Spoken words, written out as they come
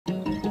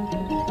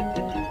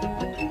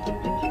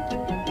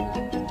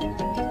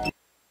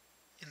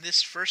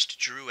this first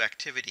Jeroo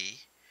activity,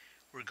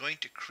 we're going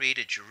to create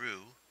a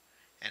Jeroo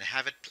and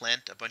have it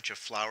plant a bunch of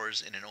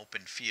flowers in an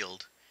open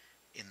field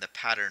in the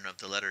pattern of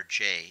the letter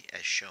J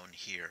as shown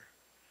here.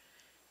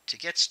 To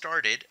get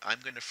started,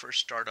 I'm going to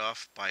first start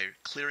off by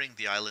clearing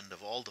the island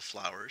of all the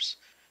flowers.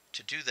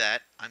 To do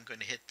that, I'm going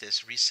to hit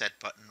this reset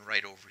button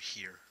right over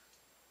here.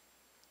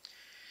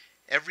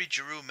 Every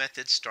Jeroo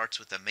method starts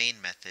with a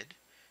main method,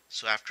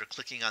 so after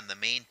clicking on the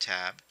main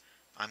tab,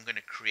 I'm going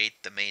to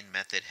create the main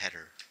method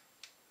header.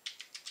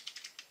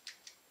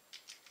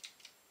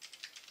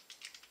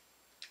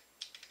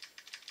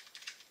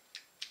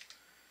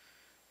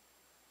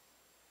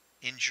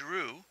 In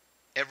Jeroo,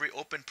 every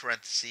open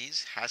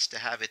parenthesis has to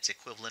have its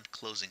equivalent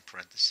closing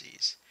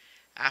parentheses.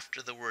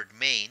 After the word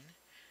main,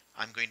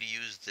 I'm going to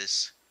use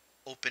this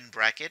open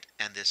bracket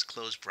and this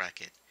close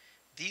bracket.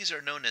 These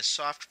are known as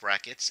soft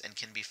brackets and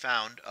can be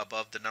found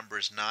above the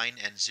numbers 9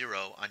 and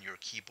 0 on your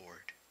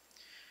keyboard.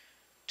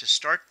 To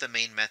start the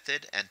main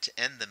method and to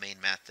end the main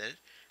method,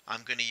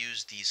 I'm going to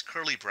use these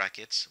curly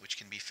brackets, which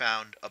can be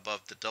found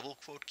above the double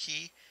quote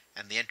key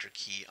and the enter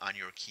key on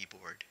your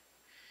keyboard.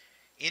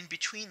 In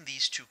between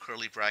these two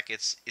curly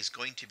brackets is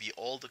going to be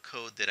all the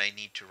code that I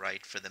need to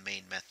write for the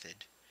main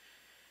method.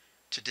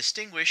 To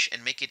distinguish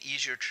and make it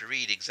easier to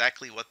read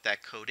exactly what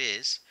that code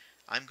is,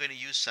 I'm going to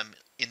use some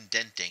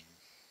indenting.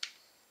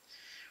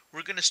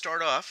 We're going to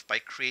start off by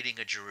creating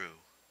a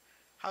Jeroo.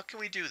 How can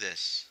we do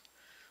this?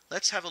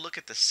 Let's have a look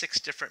at the 6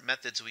 different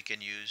methods we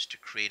can use to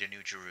create a new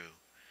Jeroo.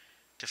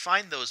 To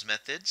find those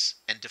methods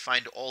and to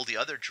find all the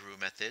other Jeroo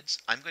methods,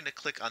 I'm going to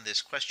click on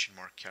this question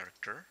mark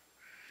character,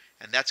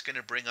 and that's going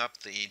to bring up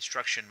the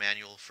instruction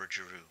manual for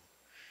Jeroo.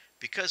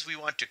 Because we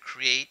want to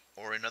create,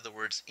 or in other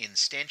words,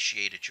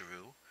 instantiate a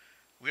Jeroo,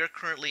 we are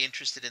currently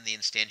interested in the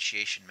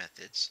instantiation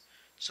methods,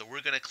 so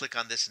we're going to click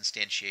on this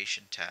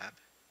instantiation tab.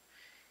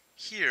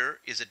 Here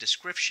is a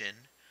description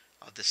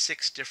of the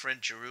 6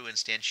 different Jeroo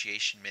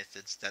instantiation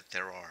methods that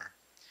there are.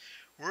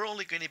 We're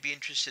only going to be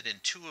interested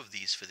in 2 of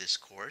these for this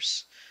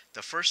course.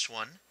 The first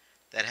one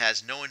that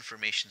has no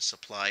information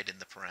supplied in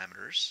the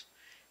parameters,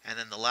 and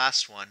then the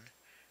last one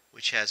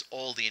which has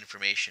all the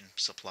information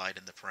supplied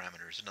in the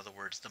parameters. In other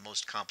words, the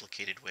most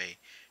complicated way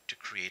to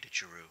create a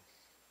Jeroo.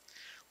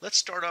 Let's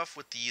start off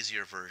with the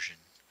easier version.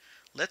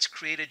 Let's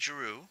create a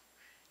Jeroo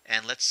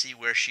and let's see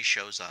where she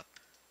shows up.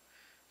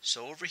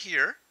 So over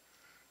here,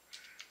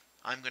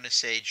 I'm going to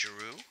say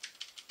Jeroo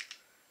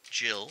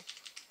Jill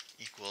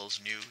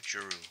equals new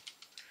Jeroo.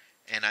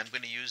 And I'm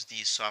going to use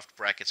these soft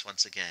brackets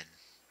once again.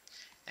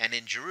 And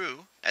in Jeroo,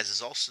 as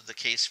is also the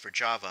case for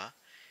Java,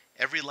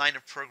 every line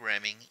of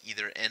programming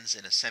either ends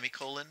in a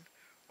semicolon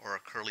or a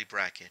curly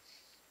bracket.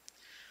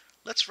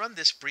 Let's run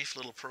this brief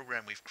little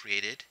program we've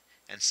created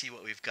and see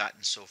what we've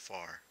gotten so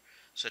far.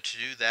 So to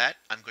do that,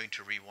 I'm going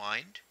to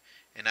rewind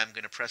and I'm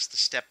going to press the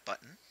step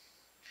button.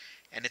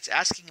 And it's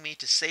asking me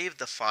to save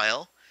the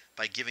file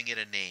by giving it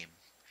a name.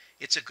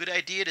 It's a good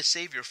idea to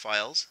save your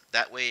files.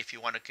 That way, if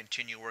you want to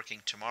continue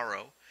working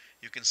tomorrow,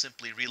 you can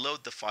simply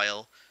reload the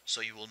file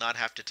so you will not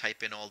have to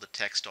type in all the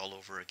text all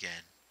over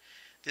again.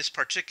 This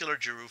particular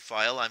Jeroo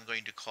file I'm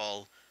going to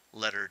call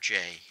letter J.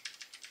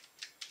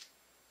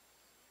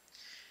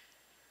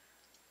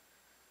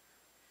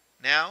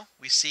 Now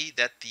we see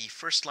that the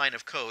first line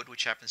of code,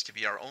 which happens to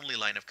be our only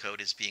line of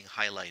code, is being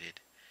highlighted.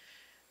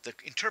 The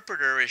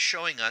interpreter is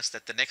showing us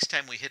that the next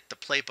time we hit the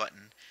play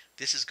button,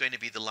 this is going to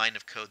be the line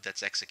of code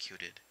that's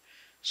executed.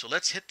 So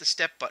let's hit the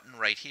step button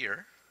right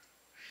here,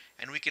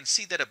 and we can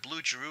see that a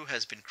blue Jeroo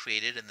has been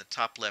created in the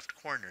top left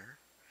corner,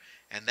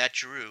 and that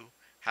Jeroo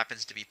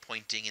happens to be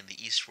pointing in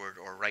the eastward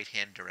or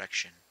right-hand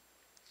direction.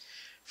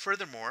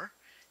 Furthermore,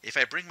 if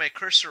I bring my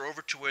cursor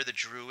over to where the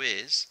Jeroo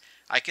is,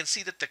 I can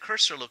see that the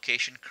cursor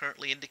location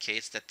currently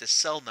indicates that this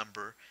cell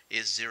number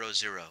is 00.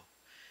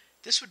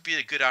 This would be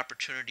a good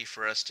opportunity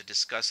for us to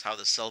discuss how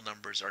the cell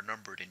numbers are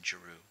numbered in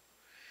Jeroo.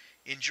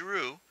 In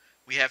Jeroo,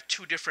 we have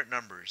 2 different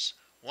numbers,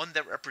 one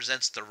that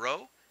represents the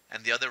row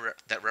and the other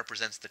that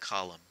represents the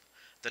column.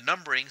 The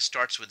numbering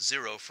starts with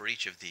 0 for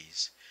each of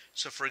these.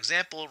 So for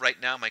example, right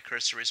now my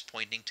cursor is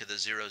pointing to the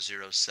 00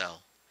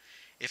 cell.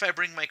 If I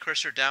bring my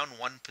cursor down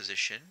 1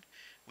 position,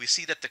 we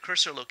see that the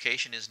cursor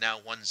location is now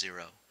 10.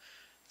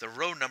 The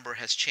row number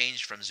has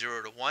changed from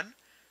 0 to 1,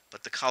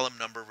 but the column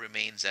number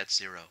remains at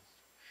 0.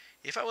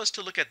 If I was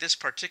to look at this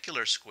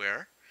particular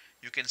square,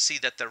 you can see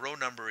that the row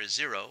number is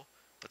 0,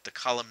 but the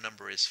column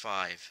number is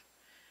 5.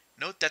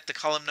 Note that the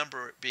column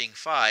number being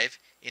 5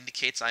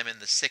 indicates I'm in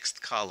the 6th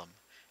column,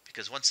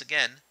 because once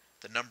again,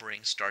 the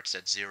numbering starts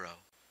at 0.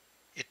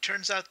 It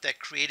turns out that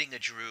creating a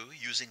Jeroo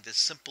using this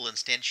simple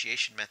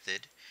instantiation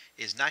method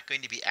is not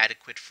going to be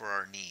adequate for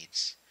our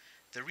needs.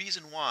 The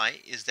reason why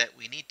is that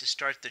we need to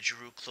start the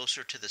Jeroo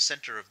closer to the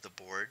center of the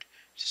board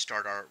to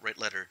start our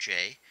letter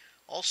J.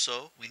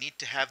 Also, we need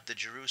to have the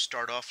Jeroo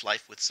start off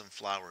life with some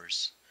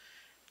flowers.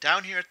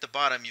 Down here at the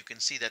bottom you can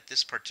see that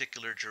this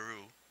particular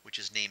Jeroo, which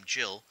is named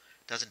Jill,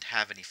 doesn't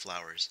have any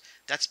flowers.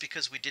 That's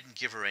because we didn't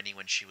give her any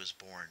when she was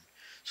born.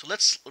 So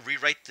let's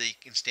rewrite the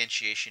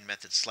instantiation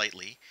method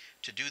slightly.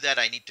 To do that,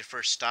 I need to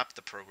first stop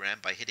the program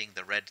by hitting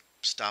the red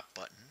stop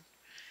button.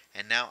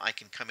 And now I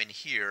can come in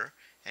here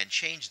and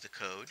change the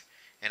code,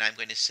 and I'm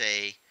going to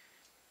say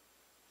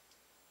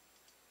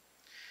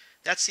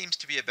that seems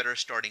to be a better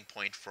starting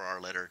point for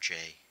our letter J.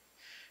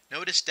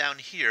 Notice down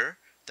here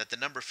that the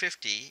number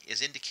 50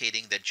 is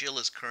indicating that Jill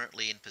is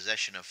currently in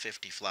possession of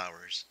 50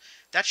 flowers.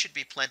 That should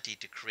be plenty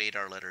to create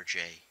our letter J.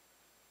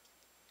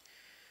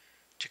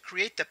 To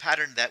create the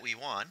pattern that we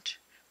want,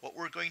 what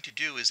we're going to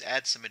do is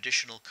add some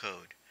additional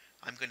code.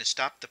 I'm going to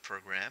stop the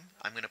program.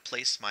 I'm going to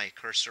place my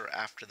cursor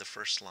after the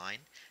first line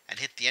and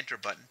hit the enter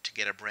button to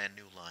get a brand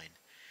new line.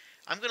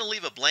 I'm going to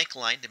leave a blank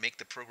line to make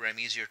the program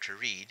easier to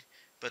read,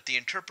 but the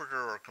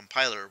interpreter or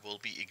compiler will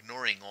be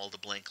ignoring all the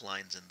blank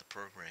lines in the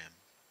program.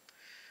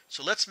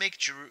 So let's make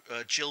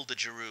Jill the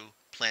Jeroo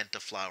plant a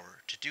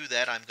flower. To do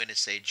that, I'm going to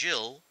say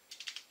Jill.plant.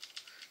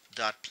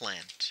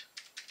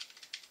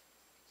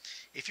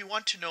 If you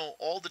want to know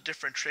all the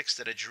different tricks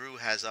that a Jeroo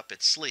has up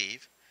its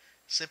sleeve,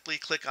 simply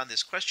click on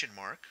this question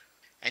mark,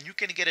 and you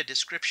can get a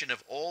description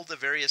of all the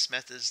various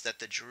methods that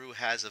the Jeroo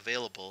has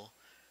available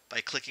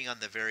by clicking on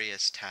the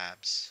various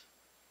tabs.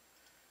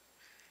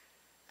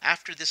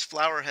 After this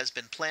flower has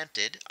been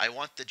planted, I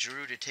want the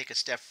Jeroo to take a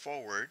step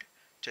forward.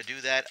 To do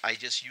that, I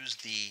just use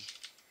the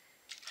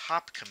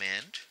hop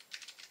command.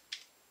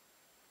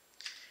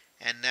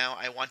 And now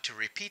I want to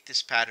repeat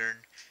this pattern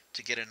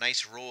to get a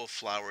nice row of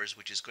flowers,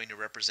 which is going to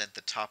represent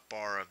the top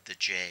bar of the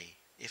J.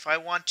 If I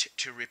want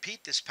to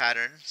repeat this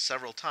pattern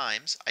several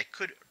times, I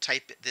could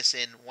type this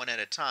in one at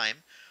a time.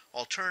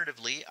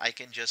 Alternatively, I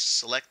can just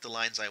select the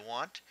lines I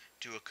want,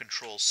 do a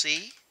Control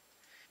C,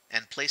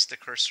 and place the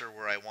cursor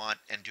where I want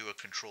and do a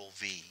Control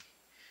V.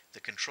 The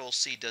Control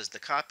C does the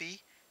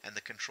copy, and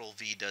the Control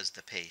V does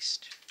the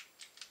paste.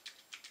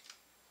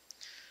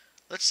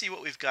 Let's see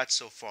what we've got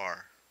so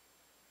far.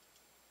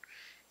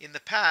 In the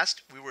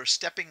past, we were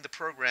stepping the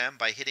program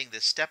by hitting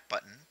this step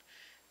button.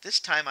 This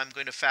time I'm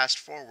going to fast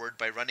forward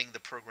by running the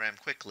program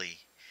quickly.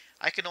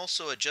 I can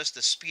also adjust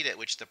the speed at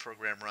which the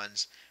program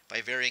runs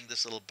by varying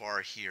this little bar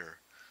here.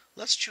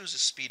 Let's choose a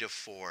speed of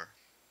 4.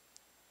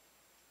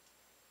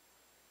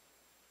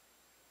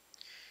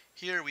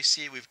 Here we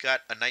see we've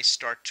got a nice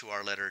start to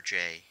our letter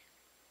J.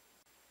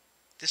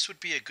 This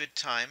would be a good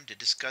time to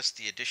discuss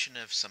the addition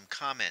of some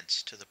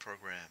comments to the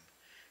program.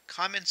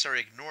 Comments are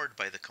ignored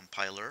by the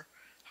compiler.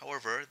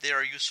 However, they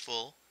are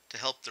useful to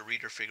help the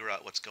reader figure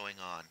out what's going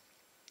on.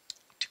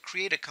 To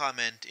create a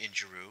comment in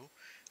Jeroo,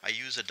 I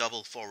use a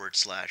double /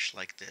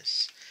 like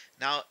this.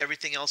 Now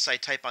everything else I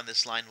type on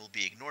this line will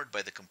be ignored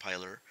by the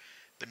compiler,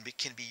 but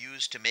can be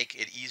used to make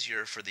it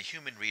easier for the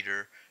human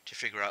reader to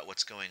figure out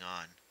what's going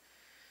on.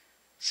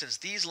 Since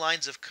these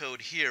lines of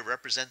code here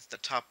represent the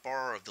top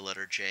bar of the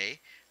letter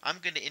J, I'm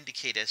going to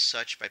indicate as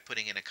such by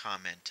putting in a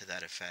comment to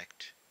that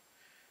effect.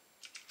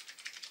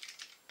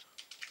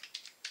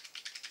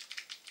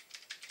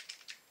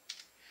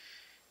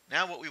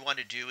 Now what we want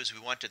to do is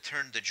we want to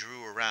turn the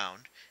Jeroo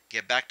around,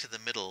 get back to the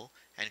middle,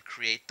 and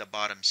create the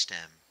bottom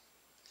stem.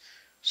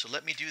 So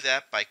let me do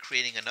that by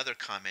creating another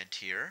comment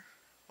here.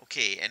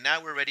 Okay, and now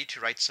we're ready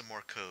to write some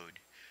more code.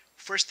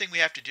 First thing we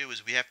have to do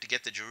is we have to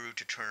get the Jeroo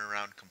to turn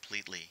around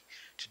completely.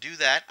 To do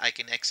that, I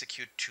can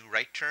execute 2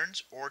 right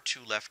turns or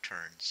 2 left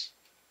turns.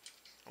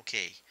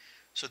 Okay,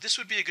 so this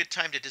would be a good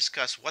time to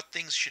discuss what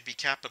things should be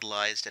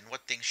capitalized and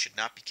what things should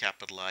not be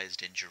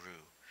capitalized in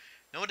Jeroo.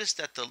 Notice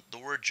that the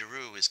word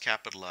Jeroo is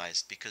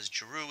capitalized because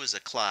Jeroo is a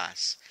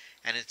class,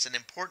 and it's an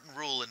important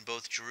rule in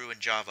both Jeroo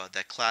and Java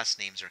that class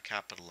names are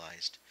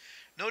capitalized.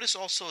 Notice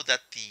also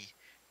that the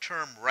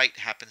term right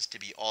happens to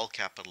be all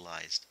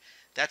capitalized.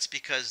 That's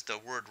because the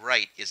word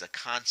right is a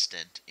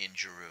constant in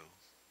Jeroo.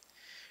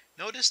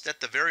 Notice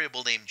that the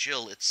variable name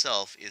Jill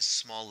itself is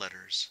small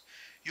letters.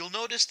 You'll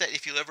notice that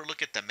if you ever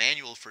look at the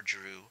manual for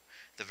Jeroo,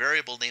 the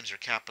variable names are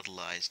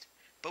capitalized.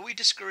 But we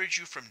discourage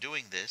you from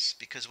doing this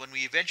because when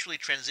we eventually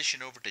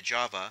transition over to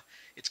Java,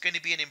 it's going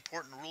to be an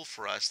important rule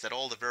for us that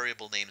all the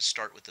variable names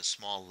start with a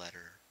small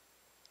letter.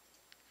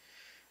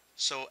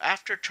 So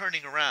after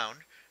turning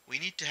around, we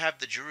need to have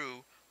the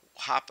Jeroo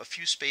hop a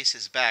few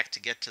spaces back to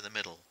get to the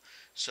middle.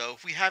 So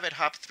if we have it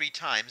hop 3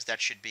 times,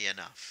 that should be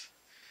enough.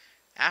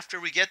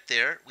 After we get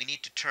there, we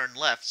need to turn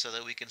left so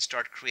that we can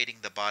start creating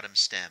the bottom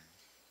stem.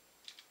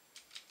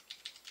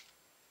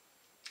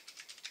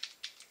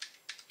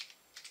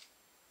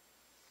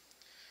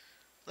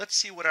 Let's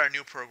see what our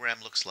new program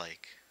looks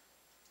like.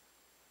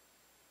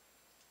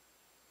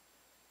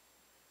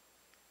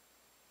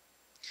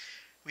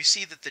 We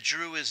see that the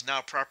Jeroo is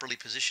now properly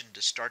positioned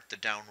to start the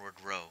downward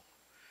row.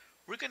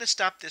 We're going to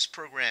stop this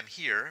program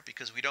here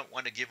because we don't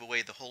want to give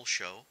away the whole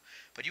show,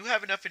 but you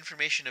have enough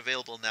information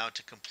available now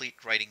to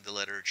complete writing the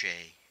letter J.